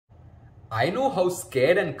I know how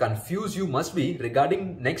scared and confused you must be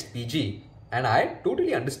regarding NEXTPG, and I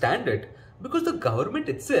totally understand it because the government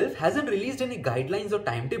itself hasn't released any guidelines or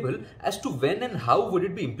timetable as to when and how would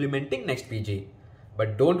it be implementing NEXTPG.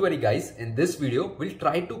 But don't worry guys, in this video we'll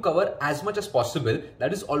try to cover as much as possible,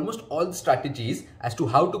 that is almost all the strategies as to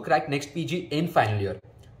how to crack NEXTPG in final year.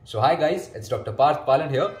 So hi guys, it's Dr. Parth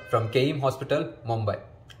Palan here from KEM Hospital, Mumbai.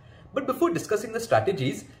 But before discussing the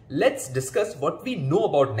strategies, let's discuss what we know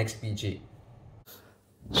about NEXTPG.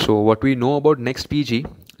 So what we know about NEXTPG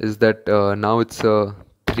is that now it's a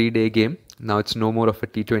 3-day game. Now it's no more of a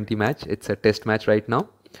T20 match. It's a test match right now.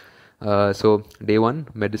 So day 1,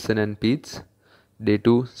 medicine and peds. Day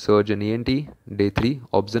 2, surge and ENT. Day 3,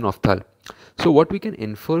 obs and ophthal. So what we can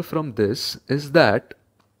infer from this is that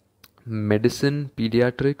medicine,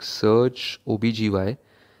 pediatrics, surge, OBGY,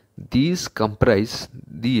 these comprise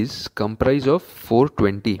of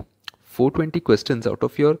 420 questions out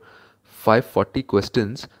of your 540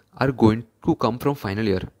 questions are going to come from final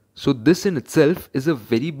year. So this in itself is a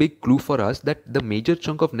very big clue for us that the major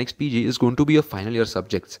chunk of NEXTPG is going to be your final year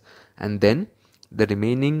subjects, and then the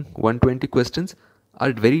remaining 120 questions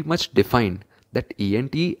are very much defined that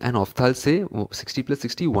ENT and ophthal say 60 plus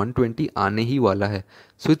 60 120 aane hi wala hai.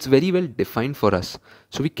 So it's very well defined for us.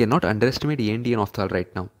 So we cannot underestimate ENT and ophthal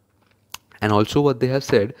right now. And also what they have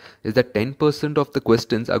said is that 10% of the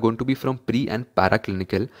questions are going to be from pre and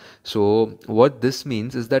paraclinical. So what this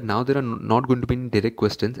means is that now there are not going to be any direct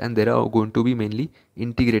questions and there are going to be mainly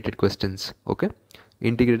integrated questions. Okay,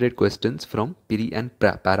 integrated questions from pre and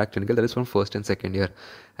paraclinical, that is from first and second year.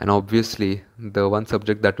 And obviously the one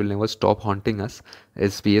subject that will never stop haunting us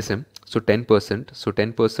is PSM. So 10%. So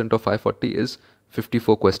 10% of 540 is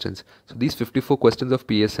 54 questions. So these 54 questions of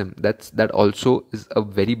PSM, that also is a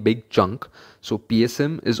very big chunk. So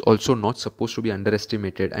PSM is also not supposed to be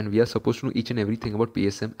underestimated, and we are supposed to know each and everything about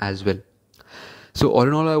PSM as well. So all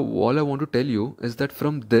in all I want to tell you is that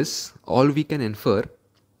from this, all we can infer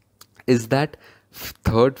is that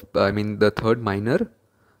the third minor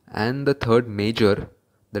and the third major,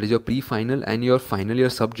 that is your pre-final and your final year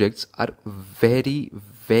subjects, are very,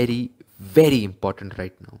 very, very important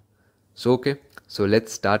right now. So okay, so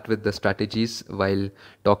let's start with the strategies while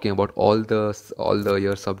talking about all the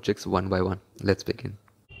year subjects one by one. Let's begin.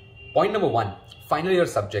 Point number 1, final year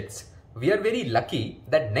subjects. We are very lucky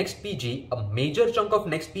that NEXTPG, a major chunk of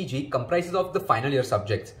NEXTPG comprises of the final year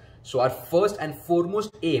subjects. So our first and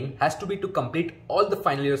foremost aim has to be to complete all the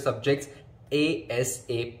final year subjects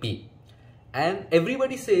ASAP. And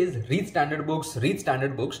everybody says read standard books,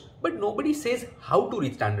 but nobody says how to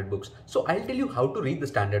read standard books. So I'll tell you how to read the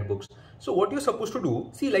standard books. So what you're supposed to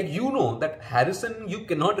do, see, like you know that Harrison, you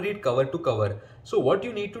cannot read cover to cover. So what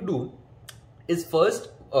you need to do is first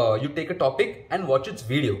you take a topic and watch its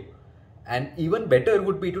video. And even better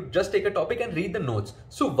would be to just take a topic and read the notes.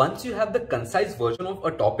 So once you have the concise version of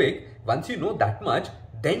a topic, once you know that much,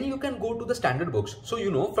 then you can go to the standard books. So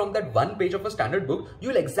you know from that one page of a standard book, you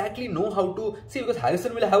will exactly know how to see, because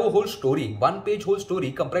Harrison will have a whole story, one page whole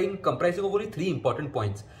story comprising of only 3 important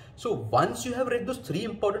points. So once you have read those 3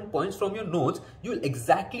 important points from your notes, you will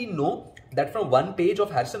exactly know that from one page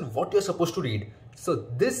of Harrison what you're supposed to read. So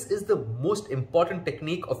this is the most important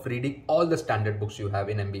technique of reading all the standard books you have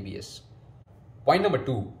in MBBS. Point number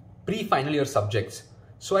 2, pre-final year subjects.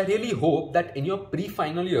 So I really hope that in your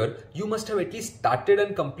pre-final year, you must have at least started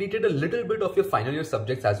and completed a little bit of your final year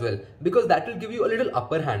subjects as well, because that will give you a little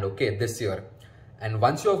upper hand, okay, this year. And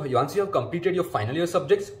once you have completed your final year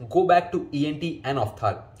subjects, go back to ENT and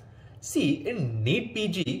ophthal. See, in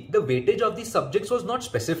NEETPG, the weightage of these subjects was not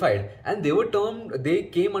specified and they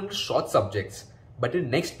came under short subjects. But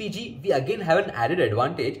in NEXTPG, we again have an added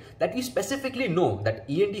advantage that we specifically know that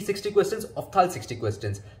ENT 60 questions, ophthal 60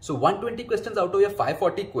 questions. So 120 questions out of your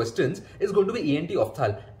 540 questions is going to be ENT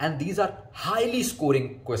ophthal. And these are highly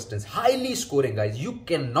scoring questions, highly scoring guys. You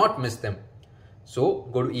cannot miss them. So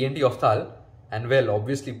go to ENT ophthal, and well,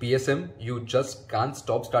 obviously PSM, you just can't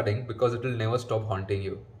stop studying because it will never stop haunting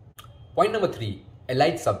you. Point number 3,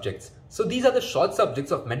 allied subjects. So these are the short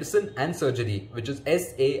subjects of medicine and surgery, which is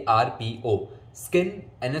SARPO. Skin,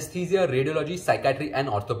 anesthesia, radiology, psychiatry and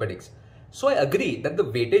orthopedics. So I agree that the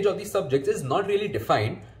weightage of these subjects is not really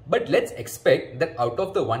defined, but let's expect that out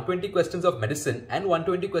of the 120 questions of medicine and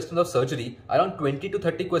 120 questions of surgery, around 20 to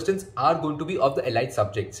 30 questions are going to be of the allied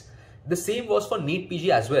subjects. The same was for NEETPG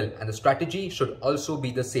as well, and the strategy should also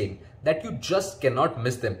be the same, that you just cannot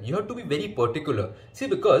miss them. You have to be very particular. See,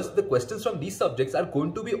 because the questions from these subjects are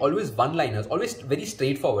going to be always one-liners, always very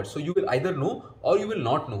straightforward. So you will either know or you will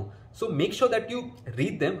not know. So make sure that you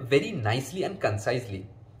read them very nicely and concisely,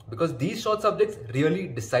 because these short subjects really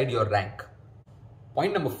decide your rank.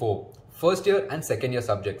 Point number 4, first year and second year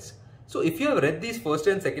subjects. So if you have read these first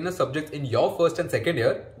year and second year subjects in your first and second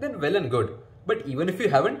year, then well and good. But even if you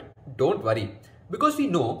haven't, don't worry. Because we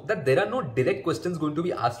know that there are no direct questions going to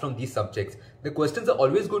be asked from these subjects. The questions are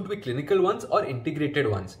always going to be clinical ones or integrated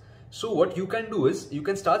ones. So what you can do is you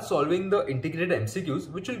can start solving the integrated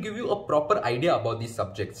MCQs, which will give you a proper idea about these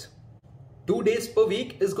subjects. 2 days per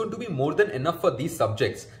week is going to be more than enough for these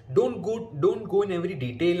subjects. Don't go in every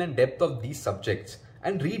detail and depth of these subjects,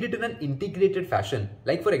 and read it in an integrated fashion.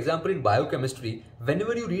 Like for example, in biochemistry,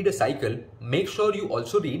 whenever you read a cycle, make sure you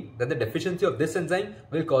also read that the deficiency of this enzyme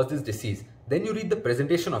will cause this disease. Then you read the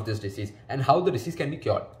presentation of this disease and how the disease can be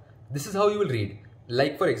cured. This is how you will read.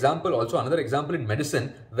 Like for example, also another example in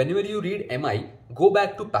medicine, whenever you read MI, go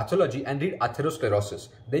back to pathology and read atherosclerosis.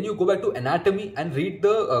 Then you go back to anatomy and read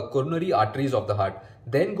the coronary arteries of the heart.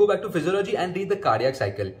 Then go back to physiology and read the cardiac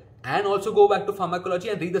cycle. And also go back to pharmacology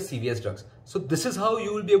and read the CVS drugs. So this is how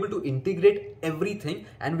you will be able to integrate everything,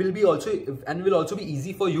 and will also be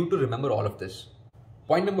easy for you to remember all of this.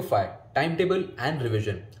 Point number 5, timetable and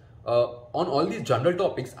revision. On all these general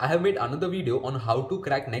topics, I have made another video on how to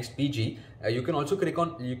crack NEXTPG. You can also click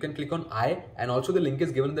on I, and also the link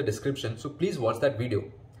is given in the description. So please watch that video.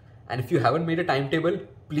 And if you haven't made a timetable,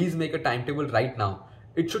 please make a timetable right now.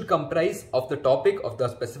 It should comprise of the topic, of the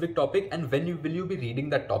specific topic, and when will you be reading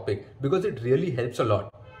that topic, because it really helps a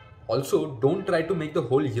lot. Also, don't try to make the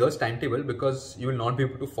whole year's timetable because you will not be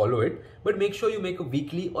able to follow it, but make sure you make a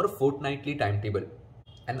weekly or a fortnightly timetable.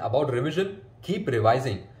 And about revision, keep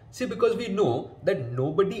revising. See, because we know that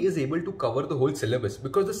nobody is able to cover the whole syllabus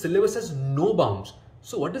because the syllabus has no bounds.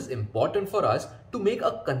 So what is important for us to make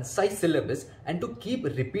a concise syllabus and to keep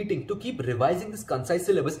repeating, to keep revising this concise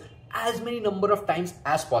syllabus as many number of times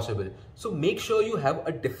as possible. So make sure you have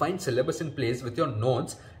a defined syllabus in place with your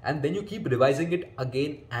notes, and then you keep revising it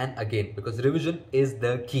again and again, because revision is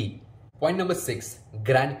the key. Point number 6,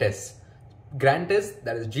 grand tests. Grand tests,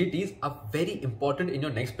 that is GTs, are very important in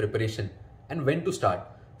your next preparation. And when to start?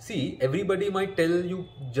 See, everybody might tell you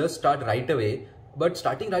just start right away, but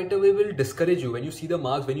starting right away will discourage you. When you see the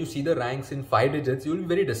marks, when you see the ranks in 5 digits, you will be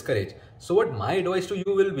very discouraged. So what my advice to you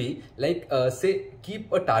will be, like say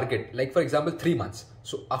keep a target, like for example 3 months.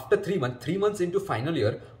 So after 3 months into final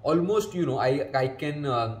year, almost I can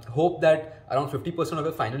hope that around 50% of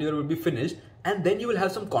the final year will be finished, and then you will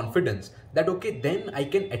have some confidence that okay, then I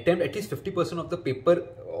can attempt at least 50% of the paper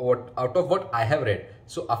out of what I have read.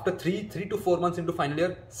 So after 3 to 4 months into final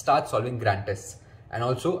year, start solving grand tests. And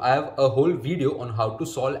also I have a whole video on how to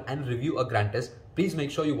solve and review a grand test. Please make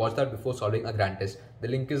sure you watch that before solving a grand test. The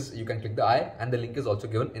link is, you can click the I, and the link is also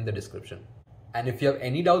given in the description. And if you have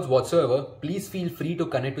any doubts whatsoever, please feel free to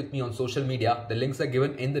connect with me on social media. The links are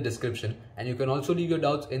given in the description, and you can also leave your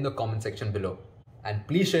doubts in the comment section below. And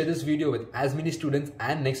please share this video with as many students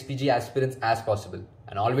and NEXTPG aspirants as possible.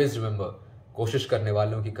 And always remember, कोशिश करने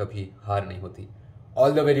वालों की कभी हार नहीं होती.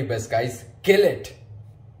 All the very best guys. Kill it!